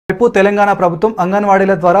తెలంగాణ ప్రభుత్వం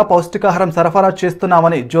అంగన్వాడీల ద్వారా పౌష్టికాహారం సరఫరా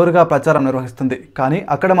చేస్తున్నామని జోరుగా ప్రచారం నిర్వహిస్తుంది. కానీ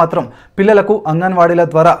అక్కడ మాత్రం పిల్లలకు అంగన్వాడీల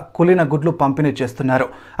ద్వారా కులిన గుడ్లు పంపిణీ చేస్తున్నారు.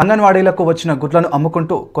 అంగన్వాడీలకు వచ్చిన గుడ్లను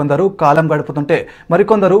అమ్ముకుంటూ కొందరు కాలం గడుపుతుంటే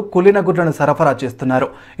మరికొందరు కులిన గుడ్లను సరఫరా చేస్తున్నారు.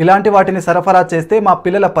 ఇలాంటి వాటిని సరఫరా చేస్తే మా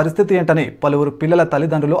పిల్లల పరిస్థితి ఏంటని పలువురు పిల్లల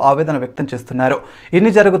తల్లిదండ్రులు ఆవేదన వ్యక్తం చేస్తున్నారు.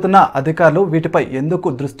 ఇన్ని జరుగుతున్నా అధికారులు వీటిపై ఎందుకు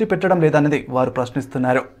దృష్టి పెట్టడం లేదన్నది వారు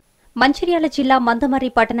ప్రశ్నిస్తున్నారు. మంచిర్యాల జిల్లా మందమర్రి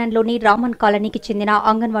పట్టణంలోని రామన్ కాలనీకి చెందిన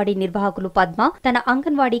అంగన్వాడీ నిర్వాహకులు పద్మ తన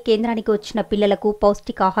అంగన్వాడీ కేంద్రానికి వచ్చిన పిల్లలకు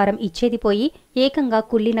పౌష్టికాహారం ఇచ్చేది పోయి ఏకంగా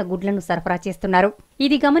కుళ్లిన గుడ్లను సరఫరా చేస్తున్నారు.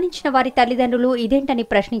 ఇది గమనించిన వారి తల్లిదండ్రులు ఇదేంటని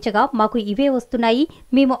ప్రశ్నించగా మాకు ఇవే వస్తున్నాయి,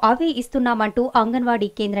 మేము అవే ఇస్తున్నామంటూ అంగన్వాడీ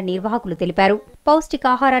కేంద్ర నిర్వాహకులు తెలిపారు.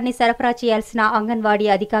 పౌష్టికాహారాన్ని సరఫరా చేయాల్సిన అంగన్వాడీ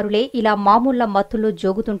అధికారులే ఇలా మామూళ్ల మత్తుల్లో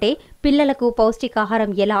జోగుతుంటే పిల్లలకు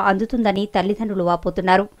పౌష్టికాహారం ఎలా అందుతుందని తల్లిదండ్రులు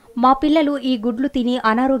వాపోతున్నారు. మా పిల్లలు ఈ గుడ్లు తిని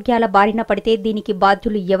అనారోగ్యాల బారిన పడితే దీనికి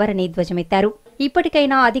బాధ్యులు ఎవరని ధ్వజమెత్తారు.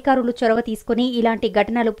 ఇప్పటికైనా అధికారులు చొరవ తీసుకుని ఇలాంటి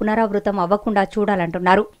ఘటనలు పునరావృతం అవ్వకుండా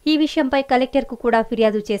చూడాలంటున్నారు. ఈ విషయంపై కలెక్టర్కు కూడా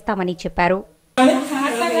ఫిర్యాదు చేస్తామని చెప్పారు.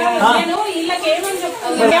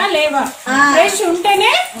 ఫ్రెష్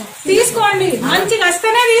ఉంటేనే తీసుకోండి, మంచిగా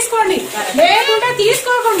వస్తేనే తీసుకోండి, లేకుంటే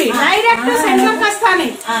తీసుకోకండి. డైరెక్ట్ సెంటర్కి వస్తాను,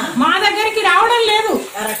 మా దగ్గరికి రావడం లేదు.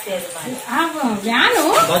 వ్యాను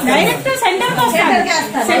డైరెక్ట్ సెంటర్కి వస్తాను.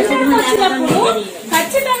 సెంటర్కి వచ్చినప్పుడు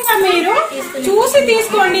ఖచ్చితంగా మీరు చూసి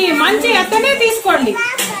తీసుకోండి, మంచి వస్తేనే తీసుకోండి,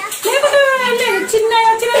 లేకుంటే చిన్న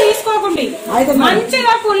వచ్చినా తీసుకోకండి.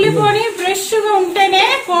 మంచిగా కుళ్ళిపోని ఫ్రెష్ గా ఉంటేనే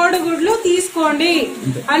కోడిగుడ్లు తీసుకోండి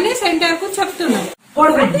అని సెంటర్ కు చెప్తున్నారు.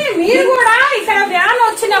 అంటే మీరు కూడా ఇక్కడ వ్యాన్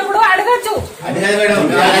వచ్చినప్పుడు అడగచ్చు.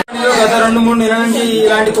 గత 2-3 నెలల నుంచి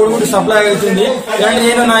ఇలాంటి కోడిగుడ్డు సప్లై అవుతుంది.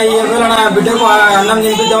 నేను నా బిడ్డకు అన్నం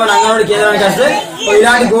తినిపిద్దామని అంగన్వాడీ కేంద్రానికి వస్తే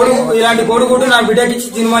ఇలాంటి కోడిగుడ్డు నా బిడ్డకి ఇచ్చి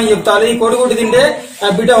తినమని చెప్తారు. ఈ కోడిగుడ్డు తింటే నా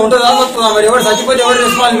బిడ్డ ఉంటుందా వస్తుందా, మరి ఎవరు చచ్చిపోతే ఎవరు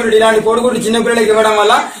రెస్పాన్సిబిలిటీ? ఇలాంటి కోడిగుడ్డు చిన్న పిల్లలకి ఇవ్వడం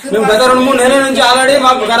వల్ల మేము గత 2-3 నెలల నుంచి ఆల్రెడీ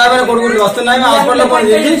మాకు ఖరాబైన కోడిగుడ్లు వస్తున్నాయి. హాస్పిటల్లో కొని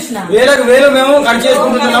వేలకు వేలు మేము ఖర్చు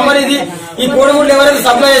చేసుకుంటున్నాం. మరి ఇది ఈ కోడిగుడ్లు ఎవరైతే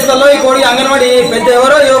సప్లై చేస్తారో ఈ కోడి అంగన్వాడీ పెద్ద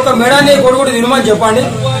ఎవరో ఈ యొక్క మేడాన్ని కోడిగుడ్డు తినమని చెప్పండి.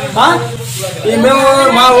 మేము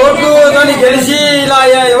మా ఓట్లు గెలిచి ఇలా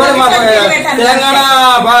ఎవరు మా తెలంగాణ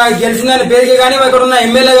గెలిచిందని పేరుకి కానీ ఇక్కడ ఉన్న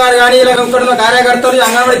ఎమ్మెల్యే గారు కానీ ఇలా ఇక్కడ ఉన్న కార్యకర్తలు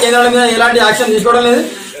అంగన్వాడీ కేంద్రాల మీద ఎలాంటి యాక్షన్ తీసుకోవడం లేదు.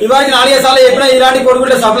 ఇవాళకి 4 సార్లు ఎప్పుడైనా ఇలాంటి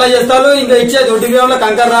కోడిగుడ్లు సప్లై చేస్తారు. ఇంకా ఇచ్చే దొడ్డి బియ్యంలో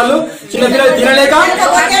కంకర్రాలు చిన్నపిల్లలు తినలేక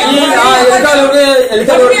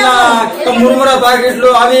ఎలికలు కొట్టిన మురుముర ప్యాకెట్లు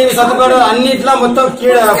అవి సత్తుపాటు అన్నిట్లా మొత్తం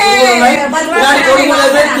ఉన్నాయి. ఇలాంటి కోడిగుడ్లు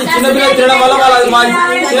అయితే చిన్నపిల్లలు తినడం వల్ల వాళ్ళ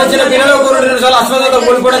చిన్న పిల్లలు 2 సార్లు అస్వస్థత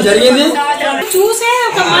కోల్పోవడం జరిగింది. చూసే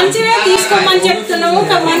ఒక మంచిగా తీసుకోమని చెప్తున్నాము,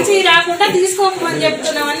 ఒక మంచి రాకుండా తీసుకోమని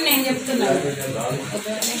చెప్తున్నామని నేను చెప్తున్నాను.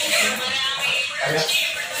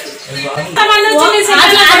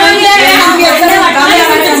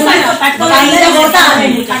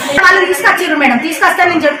 వాళ్ళు తీసుకొచ్చారు మేడం, తీసుకొస్తే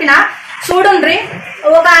నేను చెప్పిన చూడండి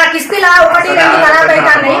ఒక కిస్తీలా 1-2 ఖరాబ్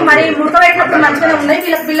అవుతాయి, మరి ముడత పెట్టినప్పుడు మంచిగానే ఉన్నాయి,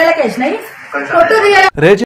 వీళ్ళకి పిల్లలకి వేసినాయి.